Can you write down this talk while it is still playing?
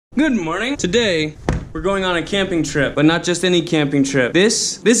Good morning. Today, we're going on a camping trip, but not just any camping trip.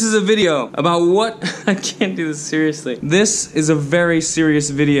 This is a video about what, I can't do this seriously. This is a very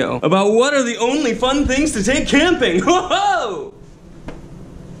serious video about what are the only fun things to take camping. Whoa!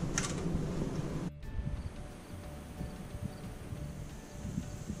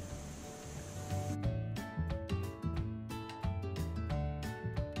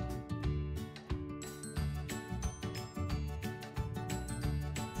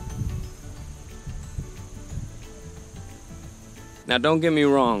 Now don't get me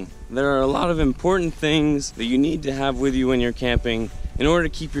wrong, there are a lot of important things that you need to have with you when you're camping in order to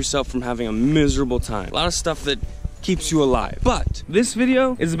keep yourself from having a miserable time. A lot of stuff that keeps you alive. But this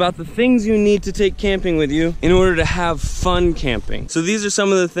video is about the things you need to take camping with you in order to have fun camping. So these are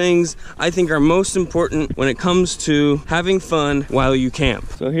some of the things I think are most important when it comes to having fun while you camp.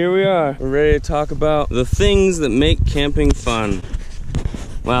 So here we are, we're ready to talk about the things that make camping fun.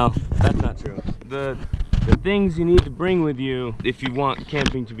 Well, that's not true. The things you need to bring with you if you want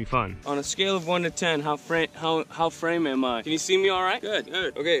camping to be fun. On a scale of 1 to 10, how frame am I? Can you see me all right? Good,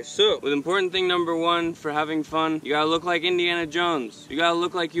 good. Okay, so with important thing number 1 for having fun, you gotta look like Indiana Jones. You gotta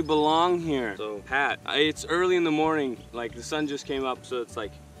look like you belong here. So hat. It's early in the morning, like the sun just came up, so it's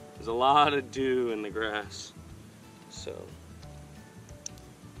like there's a lot of dew in the grass. So.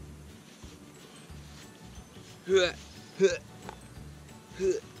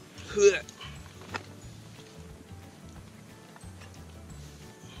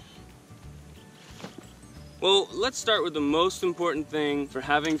 Well, let's start with the most important thing for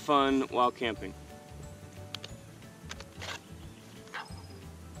having fun while camping.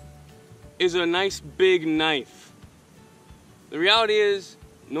 Is a nice big knife. The reality is,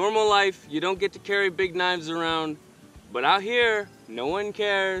 normal life, you don't get to carry big knives around, but out here, no one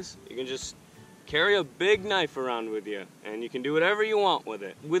cares. You can just carry a big knife around with you, and you can do whatever you want with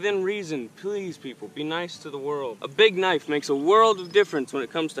it. Within reason, please people, be nice to the world. A big knife makes a world of difference when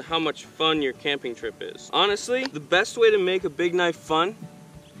it comes to how much fun your camping trip is. Honestly, the best way to make a big knife fun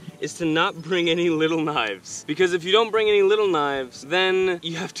is to not bring any little knives. Because if you don't bring any little knives, then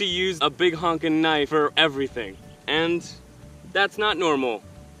you have to use a big honkin' knife for everything. And that's not normal.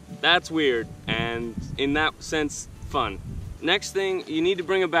 That's weird, and in that sense, fun. Next thing, you need to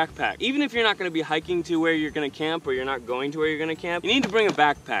bring a backpack. Even if you're not gonna be hiking to where you're gonna camp, or you're not going to where you're gonna camp, you need to bring a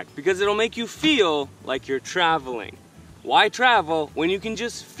backpack because it'll make you feel like you're traveling. Why travel when you can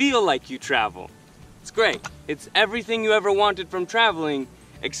just feel like you travel? It's great. It's everything you ever wanted from traveling,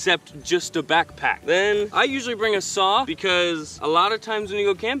 except just a backpack. Then I usually bring a saw because a lot of times when you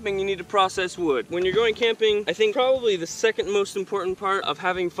go camping, you need to process wood. When you're going camping, I think probably the second most important part of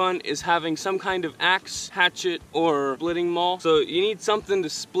having fun is having some kind of axe, hatchet, or splitting maul. So you need something to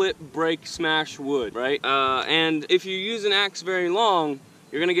split, break, smash wood, right? And if you use an axe very long,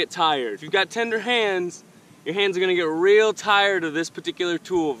 you're gonna get tired. If you've got tender hands, your hands are gonna get real tired of this particular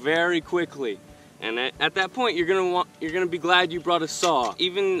tool very quickly. And at that point, you're gonna be glad you brought a saw.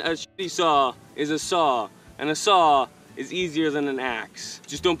 Even a shitty saw is a saw, and a saw is easier than an axe.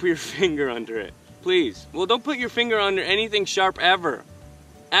 Just don't put your finger under it, please. Well, don't put your finger under anything sharp ever,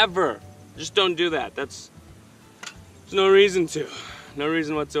 ever. Just don't do that. There's no reason to, no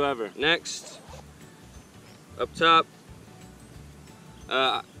reason whatsoever. Next, up top,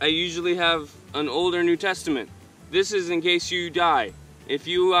 I usually have an older New Testament. This is in case you die. If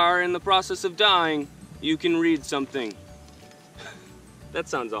you are in the process of dying, you can read something. That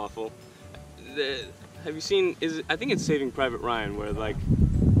sounds awful. Have you seen, I think it's Saving Private Ryan, where like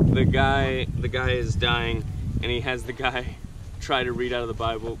the guy is dying and he has the guy try to read out of the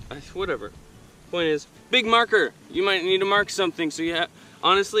Bible. Whatever. Point is, big marker. You might need to mark something. So yeah,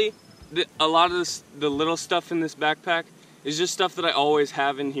 honestly, a lot of the little stuff in this backpack is just stuff that I always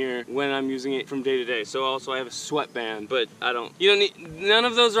have in here when I'm using it from day to day. So also I have a sweatband, but you don't need, none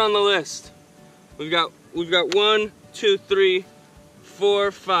of those are on the list. We've got 1, 2, 3,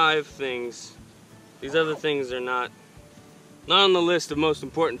 4, 5 things. These other things are not on the list of most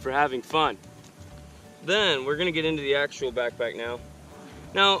important for having fun. Then we're gonna get into the actual backpack now.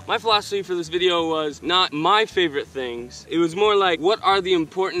 Now, my philosophy for this video was not my favorite things. It was more like, what are the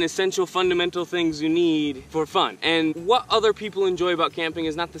important, essential, fundamental things you need for fun? And what other people enjoy about camping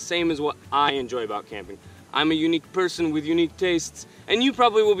is not the same as what I enjoy about camping. I'm a unique person with unique tastes, and you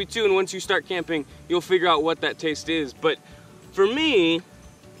probably will be too, and once you start camping, you'll figure out what that taste is. But for me,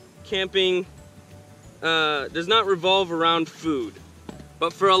 camping does not revolve around food.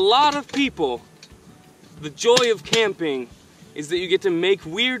 But for a lot of people, the joy of camping is that you get to make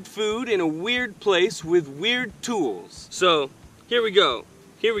weird food in a weird place with weird tools. So, here we go.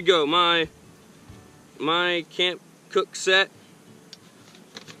 Here we go, my camp cook set.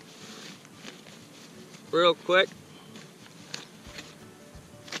 real quick.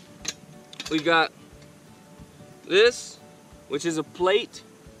 We got this, which is a plate.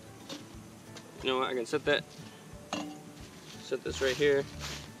 You know what, I can set this right here.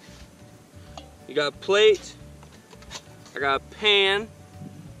 You got a plate. I got a pan.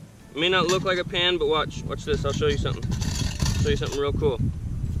 It may not look like a pan, but watch this. I'll show you something. Show you something real cool.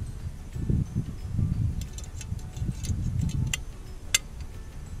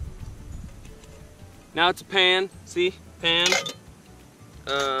 Now it's a pan. See, pan.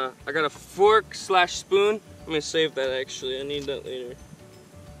 I got a fork / spoon. I'm gonna save that actually. I need that later.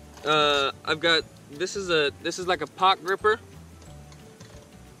 I've got this is like a pot gripper.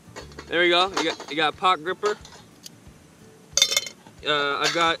 There we go. You got a pot gripper.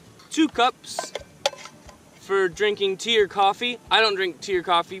 I've got 2 cups for drinking tea or coffee. I don't drink tea or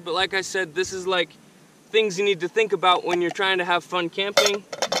coffee, but like I said, this is like things you need to think about when you're trying to have fun camping.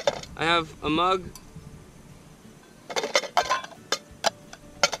 I have a mug.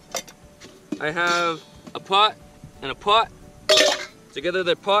 I have a pot and a pot. Together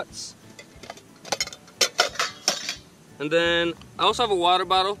they're pots. And then I also have a water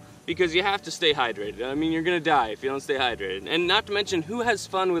bottle because you have to stay hydrated. I mean, you're gonna die if you don't stay hydrated. And not to mention, who has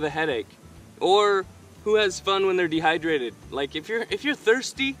fun with a headache? Or who has fun when they're dehydrated? Like if you're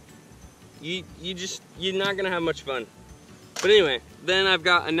thirsty, you're not gonna have much fun. But anyway, then I've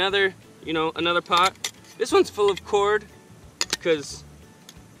got another pot. This one's full of cord because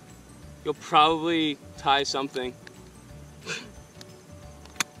you'll probably tie something.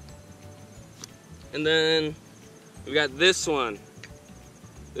 And then we got this one.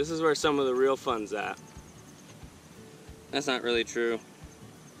 This is where some of the real fun's at. That's not really true.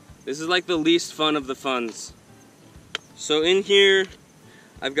 This is like the least fun of the funs. So in here,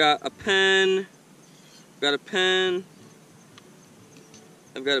 I've got a pen, I've got a pen,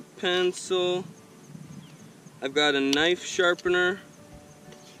 I've got a pencil, I've got a knife sharpener,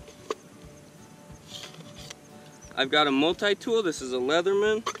 I've got a multi-tool. This is a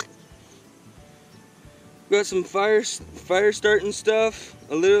Leatherman. Got some fire starting stuff,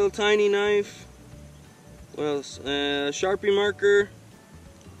 a little tiny knife, what else? Sharpie marker,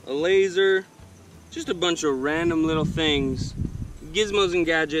 a laser, just a bunch of random little things, gizmos and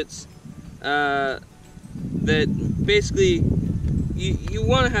gadgets that basically you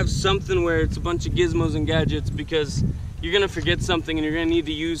want to have something where it's a bunch of gizmos and gadgets because you're gonna forget something and you're gonna need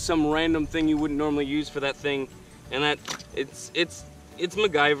to use some random thing you wouldn't normally use for that thing, and that it's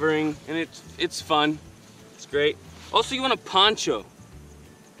MacGyvering and it's fun. It's great. Also, you want a poncho.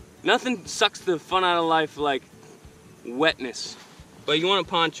 Nothing sucks the fun out of life like wetness, but you want a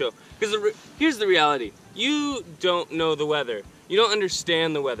poncho. Because here's the reality. You don't know the weather. You don't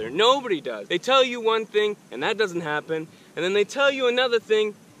understand the weather. Nobody does. They tell you one thing, and that doesn't happen. And then they tell you another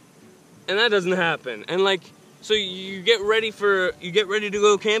thing, and that doesn't happen. And like, so you get ready to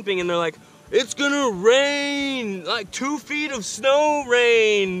go camping, and they're like, it's gonna rain, like 2 feet of snow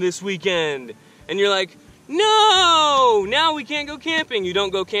rain this weekend. And you're like, no, now we can't go camping. You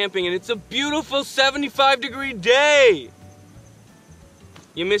don't go camping, and it's a beautiful 75-degree day.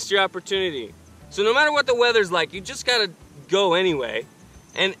 You missed your opportunity. So no matter what the weather's like, you just gotta go anyway.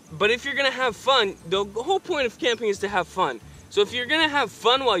 But if you're gonna have fun, the whole point of camping is to have fun. So if you're gonna have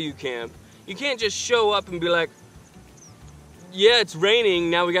fun while you camp, you can't just show up and be like, yeah, it's raining,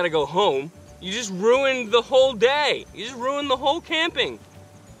 now we gotta go home. You just ruined the whole day. You just ruined the whole camping.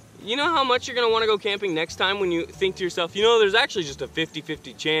 You know how much you're gonna wanna go camping next time when you think to yourself, you know, there's actually just a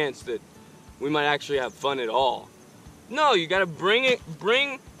 50-50 chance that we might actually have fun at all. No, you gotta bring a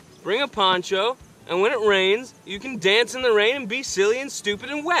poncho, and when it rains, you can dance in the rain and be silly and stupid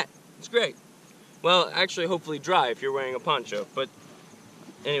and wet. It's great. Well, actually, hopefully dry if you're wearing a poncho, but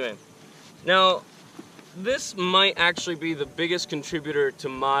anyway. Now, this might actually be the biggest contributor to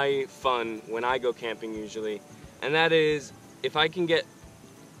my fun when I go camping usually, and that is if I can get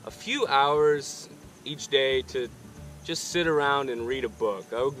a few hours each day to just sit around and read a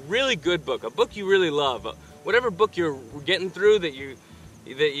book, a really good book, a book you really love, whatever book you're getting through that you've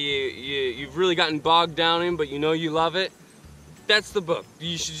really gotten bogged down in, but you know you love it. That's the book.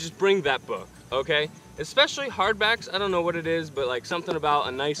 You should just bring that book, okay? Especially hardbacks. I don't know what it is, but like something about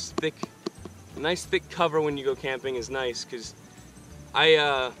a nice thick cover when you go camping is nice. Cause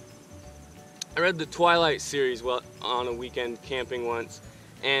I read the Twilight series on a weekend camping once,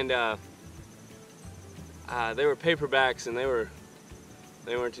 and they were paperbacks, and they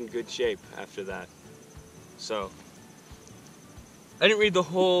weren't in good shape after that. So I didn't read the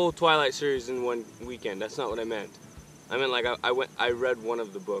whole Twilight series in one weekend. That's not what I meant. I meant like I read one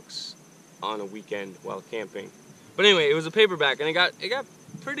of the books on a weekend while camping. But anyway, it was a paperback, and it got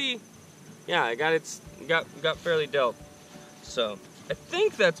pretty yeah, I got fairly dope. So I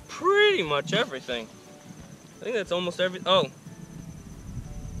think that's pretty much everything. I think that's almost oh.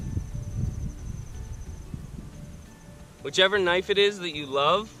 Whichever knife it is that you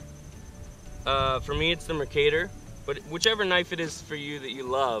love, for me it's the Mercator, but whichever knife it is for you that you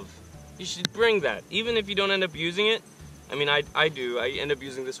love, you should bring that. Even if you don't end up using it, I mean I do, I end up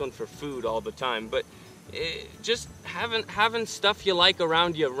using this one for food all the time, but just having stuff you like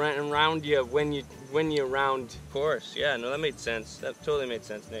around you when you're around. Of course, yeah, no, that made sense. That totally made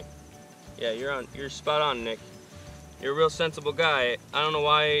sense, Nick. Yeah, you're spot on, Nick. You're a real sensible guy. I don't know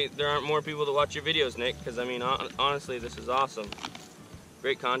why there aren't more people that watch your videos, Nick, because I mean, honestly, this is awesome.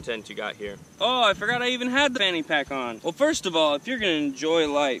 Great content you got here. Oh, I forgot I even had the fanny pack on. Well, first of all, if you're gonna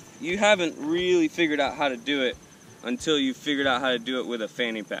enjoy life, you haven't really figured out how to do it until you figured out how to do it with a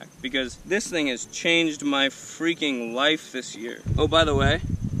fanny pack, because this thing has changed my freaking life this year. Oh, by the way,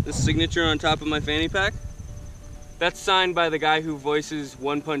 this signature on top of my fanny pack, that's signed by the guy who voices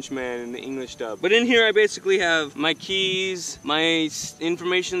One Punch Man in the English dub. But in here I basically have my keys, my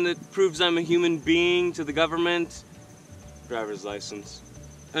information that proves I'm a human being to the government, driver's license,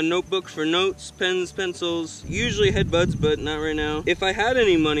 a notebook for notes, pens, pencils, usually headbuds, but not right now. If I had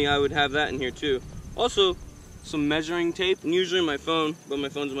any money, I would have that in here too. Also, some measuring tape, and usually my phone, but my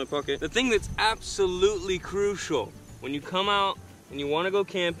phone's in my pocket. The thing that's absolutely crucial when you come out and you want to go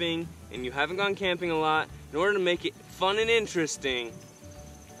camping and you haven't gone camping a lot, in order to make it fun and interesting,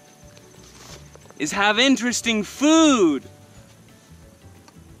 is have interesting food.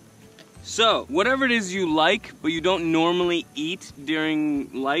 So, whatever it is you like, but you don't normally eat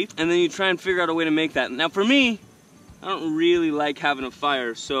during life, and then you try and figure out a way to make that. Now for me, I don't really like having a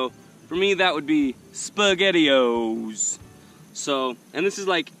fire, so for me that would be SpaghettiOs. So, and this is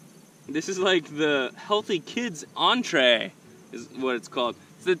like the healthy kids entree, is what it's called.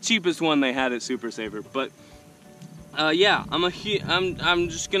 It's the cheapest one they had at Super Saver, but yeah, I'm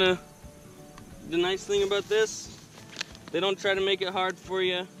just gonna. The nice thing about this, they don't try to make it hard for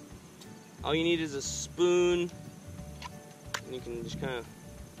you. All you need is a spoon, and you can just kind of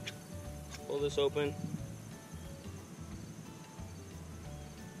pull this open.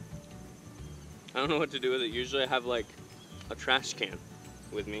 I don't know what to do with it. Usually I have like a trash can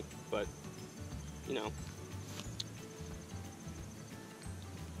with me, but you know,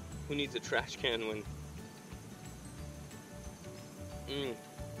 who needs a trash can when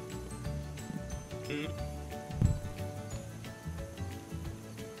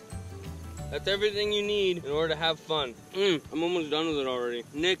That's everything you need in order to have fun. I'm almost done with it already.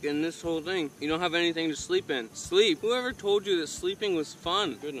 Nick, and this whole thing, you don't have anything to sleep in. Sleep. Whoever told you that sleeping was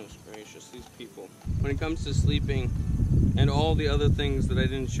fun? Goodness gracious, these people. When it comes to sleeping and all the other things that I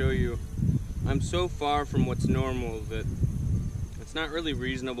didn't show you, I'm so far from what's normal that it's not really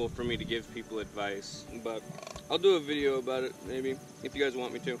reasonable for me to give people advice, but I'll do a video about it, maybe, if you guys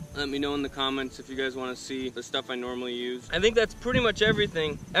want me to. Let me know in the comments if you guys want to see the stuff I normally use. I think that's pretty much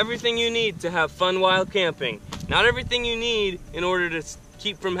everything. Everything you need to have fun while camping. Not everything you need in order to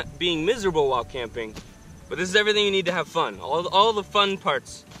keep from being miserable while camping, but this is everything you need to have fun. All the fun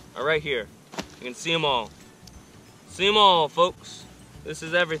parts are right here. You can see them all. See them all, folks. This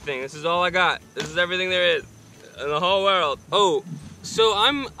is everything. This is all I got. This is everything there is in the whole world. Oh, so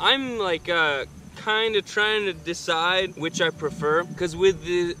I'm like kind of trying to decide which I prefer, because with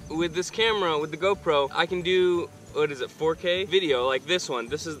this camera, with the GoPro, I can do, what is it, 4K video like this one.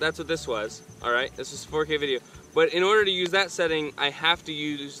 That's what this was. All right, this is 4K video. But in order to use that setting, I have to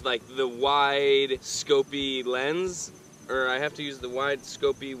use like the wide scopy lens, or I have to use the wide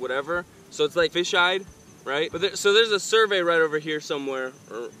scopy whatever. So it's like fish-eyed, right? But so there's a survey right over here somewhere,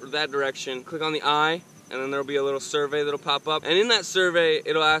 or that direction. Click on the eye, and then there'll be a little survey that'll pop up. And in that survey,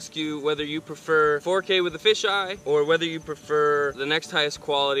 it'll ask you whether you prefer 4K with the fisheye, or whether you prefer the next highest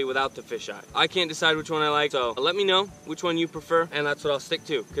quality without the fisheye. I can't decide which one I like, so let me know which one you prefer, and that's what I'll stick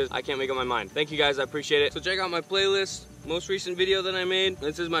to, because I can't make up my mind. Thank you guys, I appreciate it. So check out my playlist, most recent video that I made.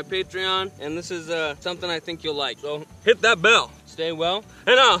 This is my Patreon, and this is something I think you'll like. So hit that bell. Stay well,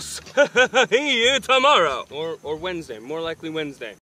 and I'll see you tomorrow. Or Wednesday, more likely Wednesday.